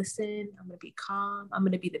going to listen. I'm going to be calm. I'm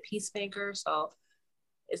going to be the peacemaker. So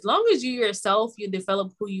as long as you yourself, you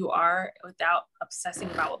develop who you are without obsessing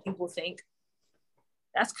about what people think,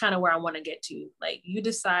 that's kind of where I want to get to. Like, you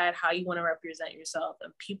decide how you want to represent yourself,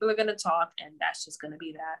 and people are going to talk, and that's just going to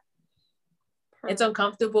be that. Perfect. It's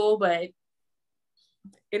uncomfortable, but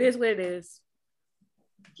it is what it is.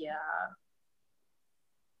 Yeah.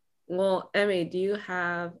 Well, Emmy, do you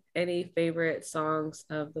have any favorite songs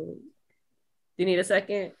of the week? Do you need a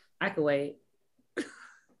second? I could wait.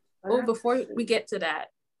 Well, before we get to that,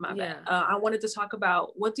 my bad. I wanted to talk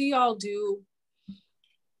about, what do y'all do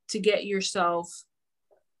to get yourself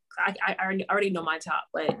I already know my top,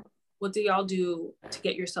 but what do y'all do to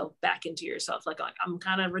get yourself back into yourself? Like I'm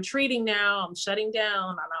kind of retreating now. I'm shutting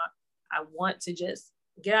down. I want to just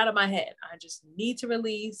get out of my head. I just need to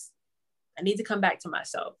release. I need to come back to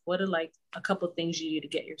myself. What are like a couple of things you do to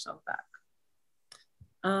get yourself back?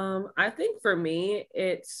 I think for me,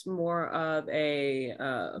 it's more of a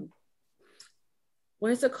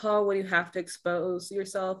what is it called when you have to expose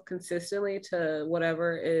yourself consistently to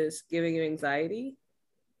whatever is giving you anxiety?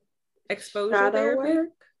 Exposure shadow therapy. Work?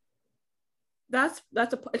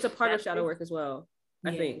 It's a part of shadow work as well.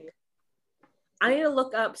 I think. I need to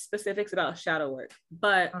look up specifics about shadow work,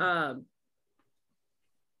 but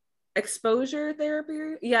exposure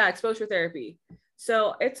therapy. Yeah, exposure therapy.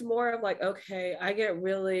 So it's more of like, okay, I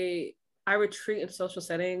retreat in social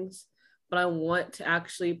settings, but I want to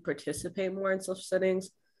actually participate more in social settings.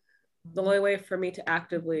 The only way for me to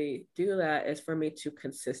actively do that is for me to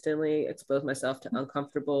consistently expose myself to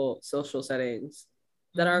uncomfortable social settings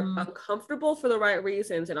that are uncomfortable for the right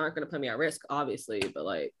reasons and aren't going to put me at risk, obviously, but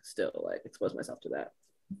like still like expose myself to that.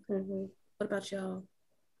 What about y'all? Is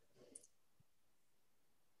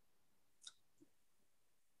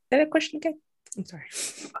that a question again? I'm sorry.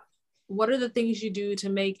 What are the things you do to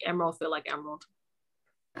make Emerald feel like Emerald?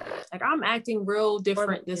 Like I'm acting real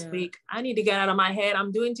different this week. I need to get out of my head.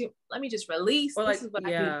 Let me just release. Or like, this is what I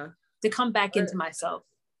need to come back into myself.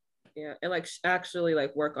 Yeah, and like actually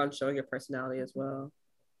like work on showing your personality as well.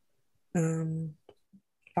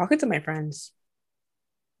 Talking to my friends,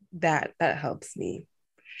 that helps me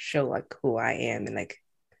show like who I am and like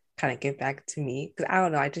kind of get back to me. Because I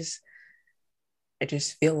don't know, I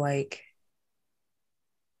just feel like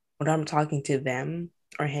when I'm talking to them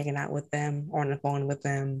or hanging out with them or on the phone with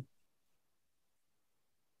them,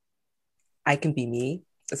 I can be me.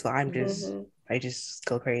 That's why I just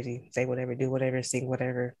go crazy, say whatever, do whatever, sing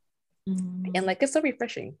whatever. And like it's so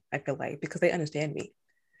refreshing, I feel like, because they understand me.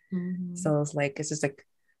 So it's like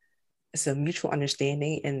it's a mutual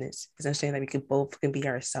understanding, and it's understanding that we both can be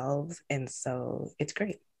ourselves, and so it's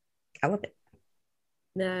great. I love it.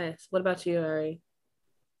 Nice. What about you, Ari?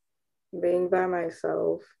 Being by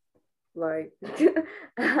myself, like,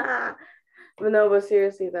 but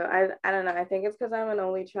seriously though, I don't know. I think it's because I'm an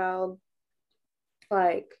only child.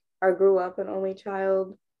 Like, I grew up an only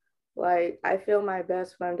child. Like, I feel my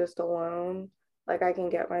best when I'm just alone. Like, I can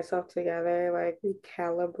get myself together, like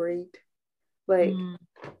recalibrate, like,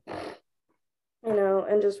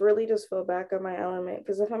 and just really just feel back on my element.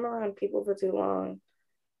 Because if I'm around people for too long,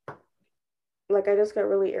 like I just get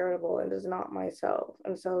really irritable and just not myself.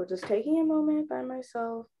 And so just taking a moment by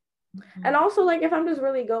myself. And also like if I'm just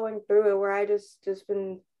really going through it where I just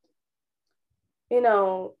been,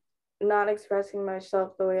 not expressing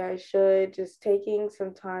myself the way I should, just taking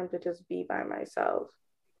some time to just be by myself.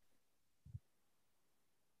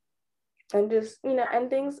 And just, and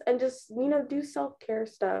things, and just, do self-care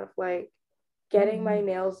stuff, like getting my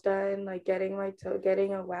nails done, like getting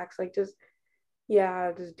a wax, like just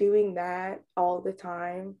doing that all the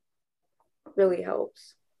time really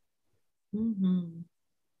helps.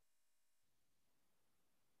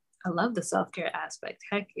 I love the self-care aspect.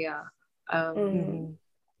 Heck yeah.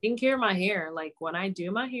 Taking care of my hair. Like when I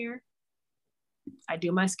do my hair, I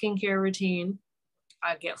do my skincare routine.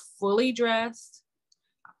 I get fully dressed.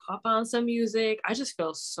 I pop on some music. I just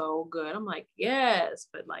feel so good. I'm like, yes,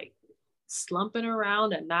 but like slumping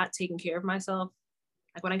around and not taking care of myself.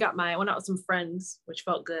 Like when I went out with some friends, which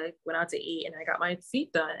felt good, went out to eat and I got my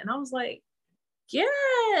feet done. And I was like,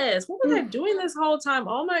 yes, what was I doing this whole time?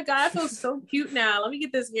 Oh my God, I feel so cute now. Let me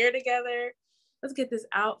get this hair together. Let's get this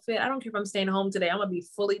outfit. I don't care if I'm staying home today. I'm gonna be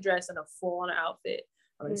fully dressed in a full-on outfit.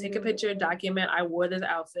 I'm gonna take a picture, document I wore this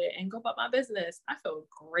outfit and go about my business. I feel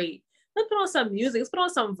great. Let's put on some music. Let's put on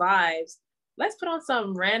some vibes. Let's put on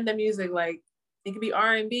some random music. Like it could be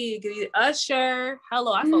R&B. It could be Usher.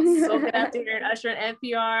 Hello, I felt so good after hearing Usher and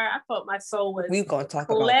NPR. I felt my soul was We're gonna talk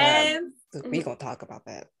about that. We're gonna talk about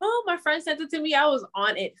that. Oh, my friend sent it to me. I was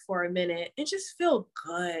on it for a minute. It just feel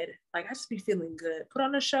good. Like I just be feeling good. Put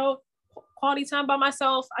on a show, quality time by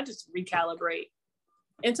myself. I just recalibrate.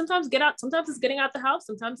 And sometimes get out. Sometimes it's getting out the house.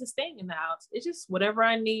 Sometimes it's staying in the house. It's just whatever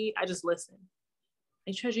I need. I just listen.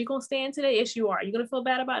 Hey, Treasure, you gonna stay in today? Yes, you are. You gonna feel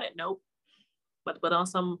bad about it? Nope. But put on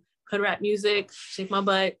some hood rap music, shake my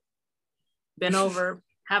butt, bend over,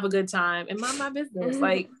 have a good time, and mind my business.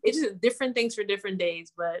 Like it's just different things for different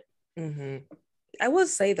days. But I will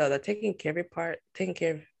say though that taking care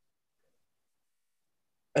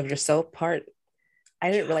of yourself part, I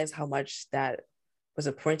didn't realize how much that was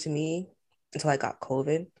important to me until I got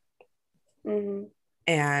COVID.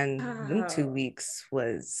 And them 2 weeks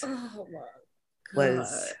was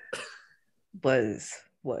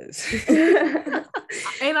was.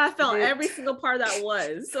 And I felt every single part that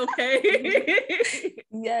was, okay?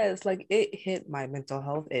 Yes, like it hit my mental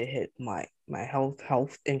health, it hit my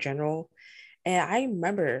health in general. And I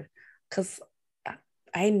remember because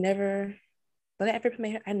I never, did I ever put my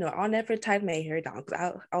hair? I know I'll never tie my hair down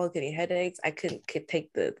because I was getting headaches. I could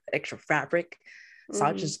take the extra fabric. So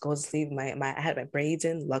I'll just go to sleep. I had my braids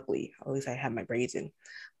in. Luckily, at least I had my braids in.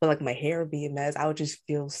 But like my hair would be a mess. I would just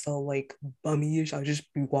feel so like bummyish. I'll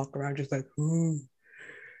just be walking around just like, ooh.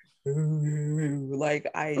 Like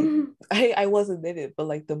I wasn't in it, but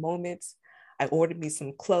like the moments I ordered me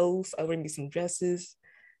some clothes, I ordered me some dresses.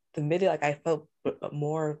 The minute like I felt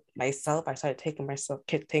more myself, I started taking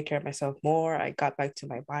care of myself more. I got back to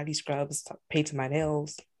my body scrubs, painted my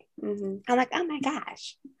nails. I'm like, oh my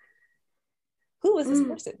gosh, who is this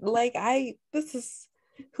person? Like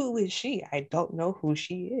who is she? I don't know who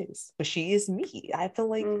she is, but she is me. I feel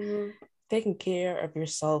like taking care of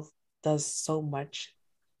yourself does so much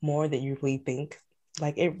more than you really think.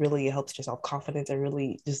 Like it really helps your self-confidence. It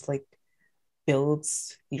really just like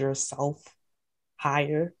builds yourself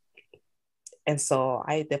higher. And so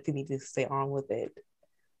I definitely need to stay on with it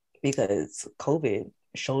because COVID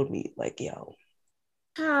showed me like, yo.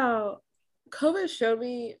 How COVID showed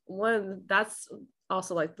me, one, that's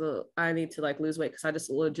also like I need to like lose weight because I just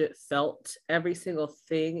legit felt every single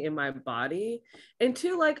thing in my body. And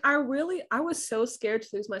two, like I was so scared to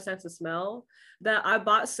lose my sense of smell that I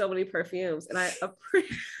bought so many perfumes and I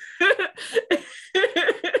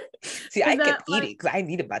See, I kept eating because I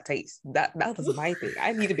needed my taste. That was my thing.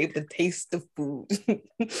 I need to be able to taste the food.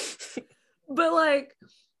 But like,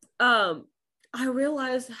 I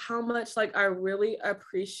realized how much like I really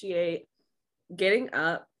appreciate getting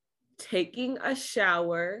up, taking a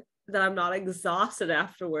shower, that I'm not exhausted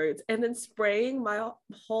afterwards, and then spraying my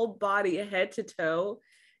whole body head to toe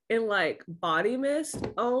in like body mist.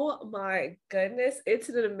 Oh my goodness. It's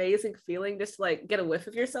an amazing feeling just to like get a whiff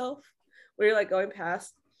of yourself where you're like going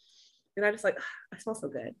past. And I just like, I smell so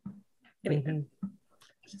good. Anyway.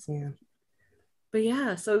 Yeah. But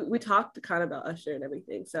yeah, so we talked kind of about Usher and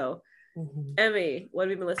everything. So Emmy, what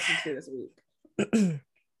have you been listening to this week?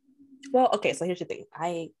 Well, okay, so here's the thing.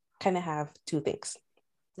 I kind of have two things.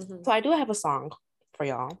 So I do have a song for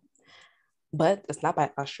y'all, but it's not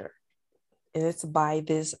by Usher. It's by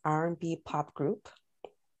this R&B pop group.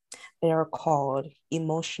 They are called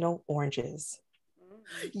Emotional Oranges.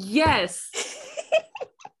 Yes.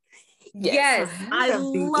 Yes, I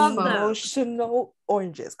love them. Emotional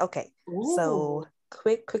Oranges. Okay, so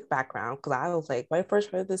quick background, because I was like, when I first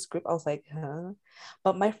heard this group, I was like, huh?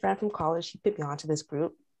 But my friend from college, she put me onto this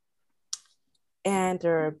group, and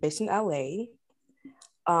they're based in LA.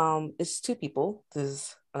 It's two people.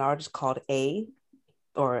 There's an artist called A,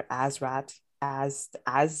 or Azrat, as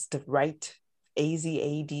the right,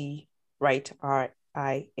 AZAD, right,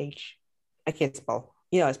 RIH. I can't spell.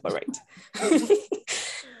 I spell right.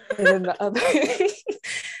 And then the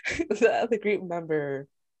other group member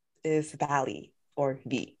is Valley, or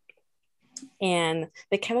V. And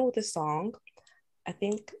they came up with a song, I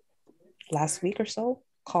think last week or so,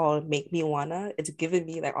 called Make Me Wanna. It's giving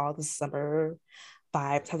me like all the summer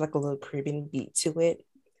vibes, has like a little Caribbean beat to it.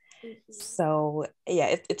 So yeah,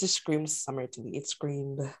 it just screams summer to me. It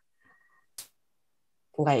screamed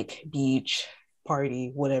like beach,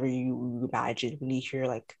 party, whatever you imagine when you hear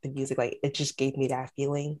like the music. Like it just gave me that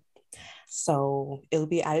feeling. So it'll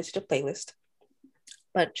be added to the playlist.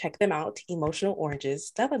 But check them out, Emotional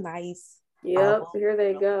Oranges. They have a nice album. Here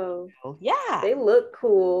they go. Yeah, they look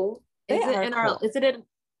cool. Is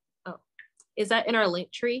that in our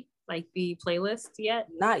link tree, like the playlist yet?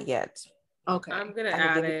 Not yet. Okay, I'm gonna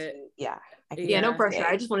add it. Yeah. No pressure.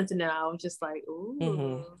 I just wanted to know. I was just like,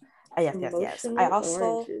 ooh. Yes.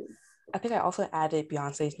 I think I also added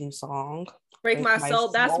Beyonce's new song, Break My Soul.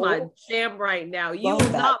 That's my jam right now. You will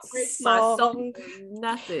not break my soul.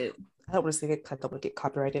 Nothing. I don't want to sing it because I don't want to get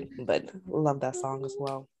copyrighted, but love that song as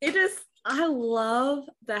well. I love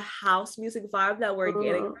the house music vibe that we're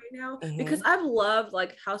getting right now, because I've loved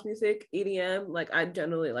like house music, EDM. Like I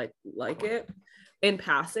generally like it in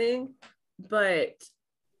passing, but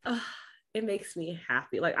it makes me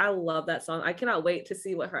happy. Like I love that song. I cannot wait to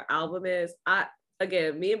see what her album is.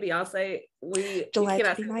 Again, me and Beyonce, July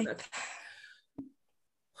 29th.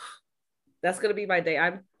 That's gonna be my day.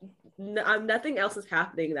 I'm nothing else is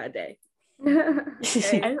happening that day.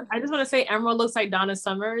 Okay. I just want to say Emerald looks like Donna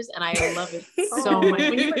Summers, and I love it so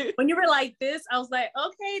much. When you were like this, I was like,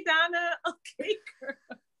 okay, Donna, okay,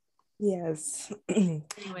 girl. Yes.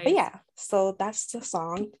 But yeah, so that's the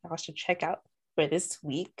song I should check out for this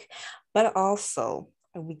week. But also,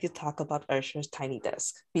 and we could talk about Usher's Tiny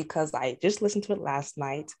Desk because I just listened to it last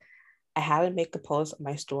night. I had to make a post on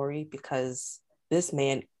my story because this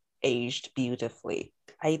man aged beautifully.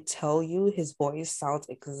 I tell you, his voice sounds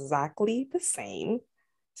exactly the same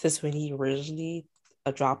since when he originally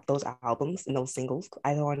dropped those albums and those singles.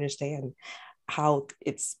 I don't understand how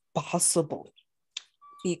it's possible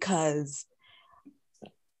because,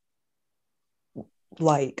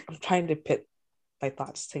 like, I'm trying to put my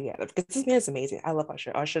thoughts together because this man is amazing. I love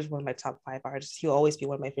Usher. Usher's one of my top 5 artists. He'll always be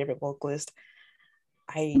one of my favorite vocalists.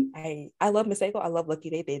 I love Masego. I love Lucky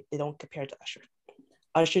Day. They don't compare to Usher.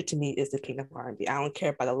 Usher to me is the king of R&B. I don't care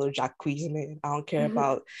about a little Jacquees man. I don't care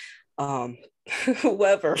about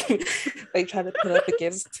whoever they try to put up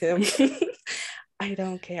against him. I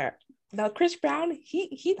don't care. Now Chris Brown,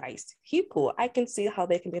 he nice. He cool. I can see how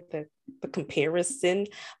they can make the comparison,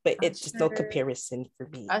 but it's just no comparison for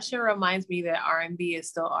me. Usher reminds me that R&B is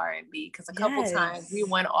still R&B because a couple times we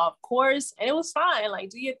went off course and it was fine. Like,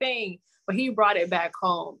 do your thing. But he brought it back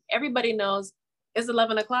home. Everybody knows it's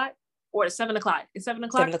 11 o'clock or it's 7 o'clock. It's 7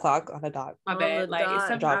 o'clock. 7 o'clock on the dot. My bad. Like dot. It's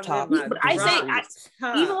 7 drop top. But I say,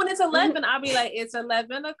 even when it's 11, I'll be like, it's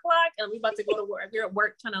 11 o'clock and we about to go to work. If you're at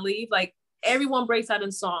work trying to leave, like everyone breaks out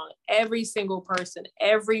in song. Every single person,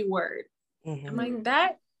 every word. Mm-hmm. I'm like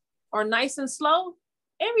that or nice and slow.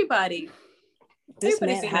 Everybody. This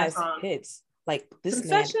man has hits. Like this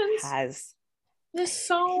man has. There's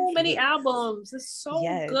so many albums. It's so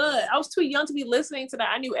good. I was too young to be listening to that.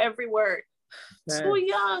 I knew every word. Too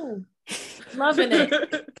young. Loving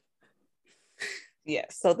it. Yeah.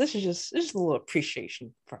 So this is just a little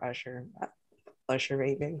appreciation for Usher. Usher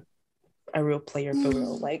Raven. A real player for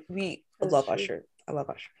real. Like I love Usher. I love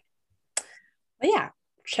Usher. But yeah,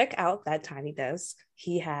 check out that Tiny Desk.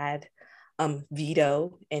 He had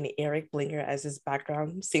Vito and Eric Blinger as his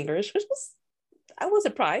background singers, which was I was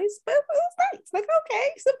surprised, but it was nice. Like, okay,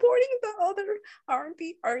 supporting the other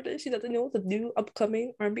R&B artists. She doesn't know the new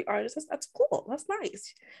upcoming R&B artists. That's cool. That's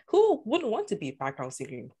nice. Who wouldn't want to be background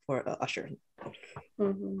singing for Usher?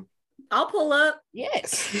 Mm-hmm. I'll pull up.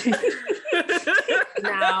 Yes.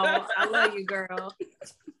 Now, I love you, girl.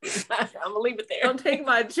 I'm gonna leave it there. Don't take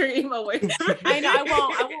my dream away from me. I know. I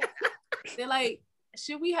won't. They're like,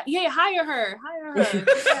 should we? Hire her.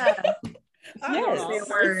 Yeah.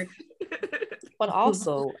 Yes. But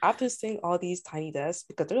also, after seeing all these Tiny Desks,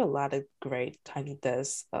 because there are a lot of great Tiny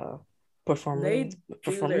Desk performers,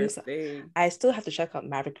 I still have to check out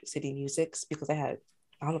Maverick City Musics because I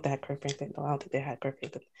don't know if they had Kirk Franklin. No, I don't think they had Kirk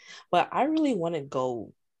Franklin. But I really want to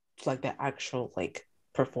go to like the actual like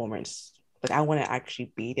performance. Like I want to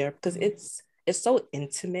actually be there because it's so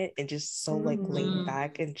intimate and just so like laid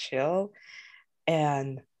back and chill.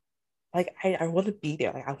 And like I want to be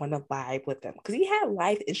there. Like I want to vibe with them because he had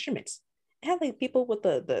live instruments. It had like people with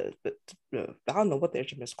the I don't know what the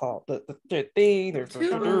instrument's called. The thing. The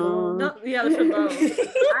trombone. Why did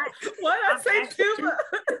I say tuba?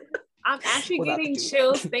 I'm actually getting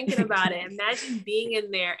chills thinking about it. Imagine being in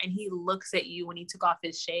there and he looks at you when he took off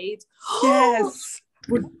his shades. Yes.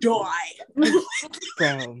 Would die.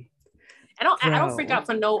 Bro. I don't freak out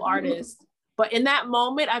for no artist. But in that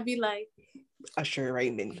moment, I'd be like, Usher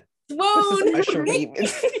Raymond. Swoon. Usher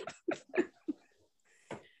Raymond.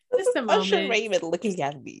 Just a moment. Usher Raymond looking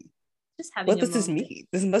at me. Just having what does this mean?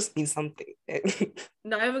 This must mean something.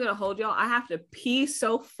 Not even gonna hold y'all. I have to pee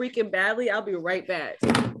so freaking badly. I'll be right back.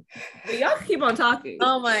 But y'all keep on talking.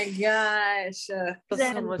 Oh my gosh.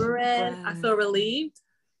 Bread. I feel relieved.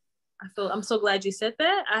 I'm so glad you said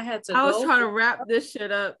that. I was trying to wrap this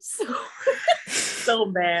shit up so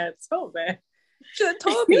bad. Should have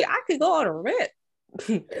told me I could go on a rant.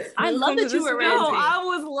 I love that you were ranting. No, I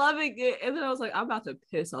was loving it. And then I was like, I'm about to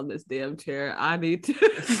piss on this damn chair. I need to go.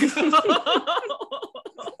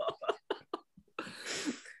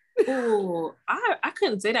 Ooh, I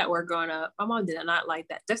couldn't say that word growing up. My mom did not like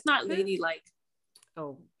that. That's not ladylike.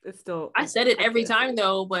 Oh, it's still. I said it every time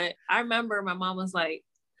though, but I remember my mom was like,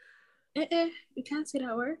 you can't say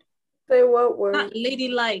that word. Say what word? Not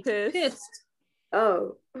ladylike. Pissed.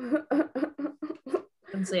 Oh.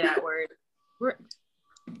 Don't say that word.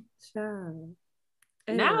 Sure.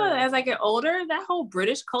 Now, as I get older, that whole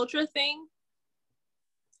British culture thing.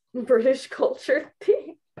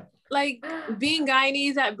 Like being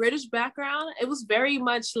Guyanese, that British background, it was very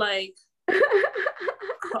much like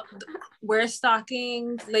wear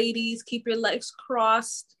stockings, ladies, keep your legs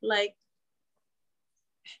crossed. Like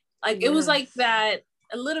it was like that,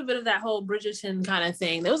 a little bit of that whole Bridgerton kind of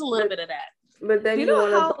thing. There was a little bit of that. But then you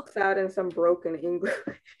want to bust out in some broken English.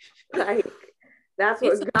 Like, that's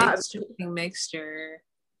what it's got a mixture.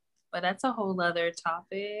 But that's a whole other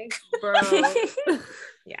topic. Bro.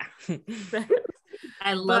 Yeah.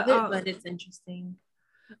 I love it, but it's interesting.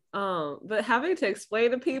 But having to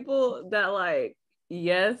explain to people that like,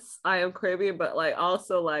 yes, I am Caribbean, but like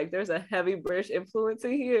also like there's a heavy British influence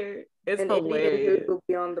in here. It's hilarious. Indian food will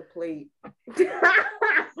be on the plate.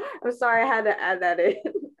 I'm sorry, I had to add that in.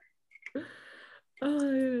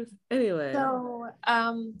 Oh, yes. Anyway, so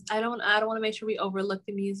I don't want to make sure we overlook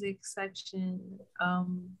the music section.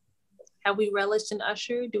 Have we relished in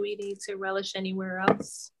Usher? Do we need to relish anywhere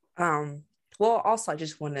else? Well, also I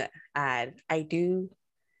just want to add, I do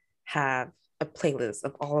have a playlist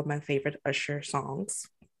of all of my favorite Usher songs.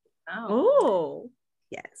 Oh,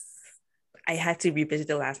 yes. I had to revisit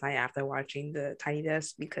it last night after watching the Tiny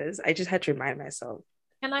Desk because I just had to remind myself.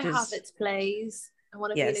 Can I have its plays? I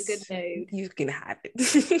want to be in a good mood. You can have it. I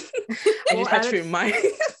just had to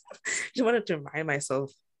just wanted to remind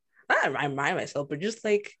myself, not remind myself, but just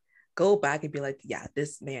like go back and be like, yeah,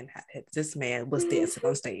 this man had it. This man was dancing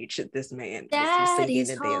on stage. This man was singing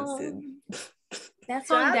and dancing. That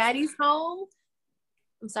song, Daddy's Home.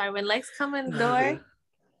 I'm sorry, when Lex come in the door.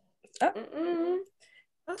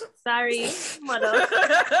 Sorry, mother.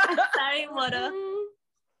 Sorry, mother.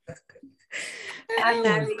 What's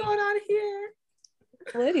going on here?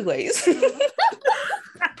 Well, anyways.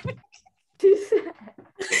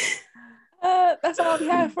 That's all we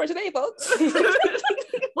have for today, folks.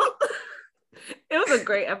 Well, it was a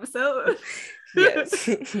great episode. Yes.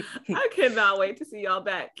 I cannot wait to see y'all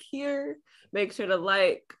back here. Make sure to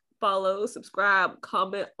like, follow, subscribe,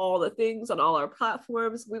 comment, all the things on all our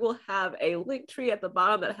platforms. We will have a link tree at the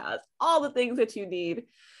bottom that has all the things that you need.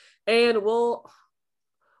 And we'll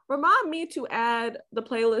remind me to add the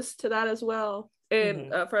playlist to that as well.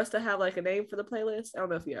 And for us to have like a name for the playlist. I don't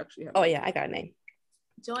know if you actually have. Oh, yeah, I got a name.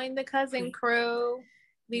 Join the cousin crew.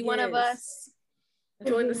 Be one of us.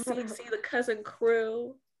 Join the CC, the cousin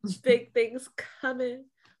crew. Big things coming.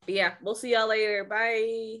 But yeah, we'll see y'all later.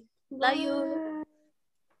 Bye. Love you.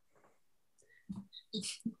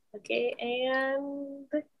 Okay, and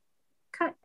cut.